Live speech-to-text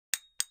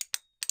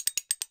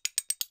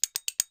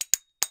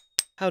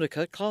How to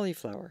cut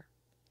cauliflower.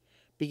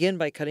 Begin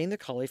by cutting the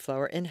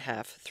cauliflower in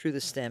half through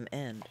the stem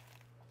end.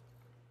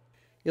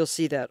 You'll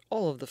see that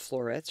all of the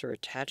florets are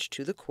attached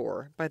to the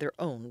core by their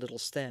own little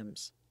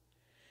stems.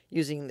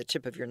 Using the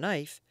tip of your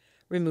knife,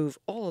 remove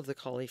all of the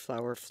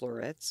cauliflower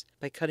florets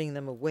by cutting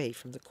them away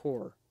from the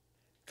core.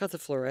 Cut the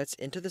florets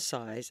into the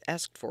size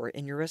asked for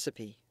in your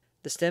recipe.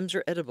 The stems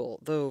are edible,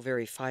 though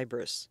very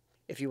fibrous.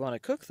 If you want to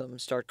cook them,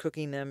 start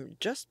cooking them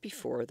just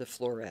before the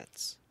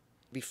florets.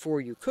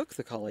 Before you cook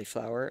the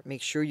cauliflower,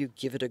 make sure you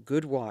give it a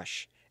good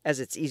wash,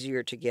 as it's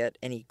easier to get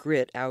any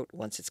grit out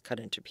once it's cut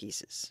into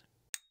pieces.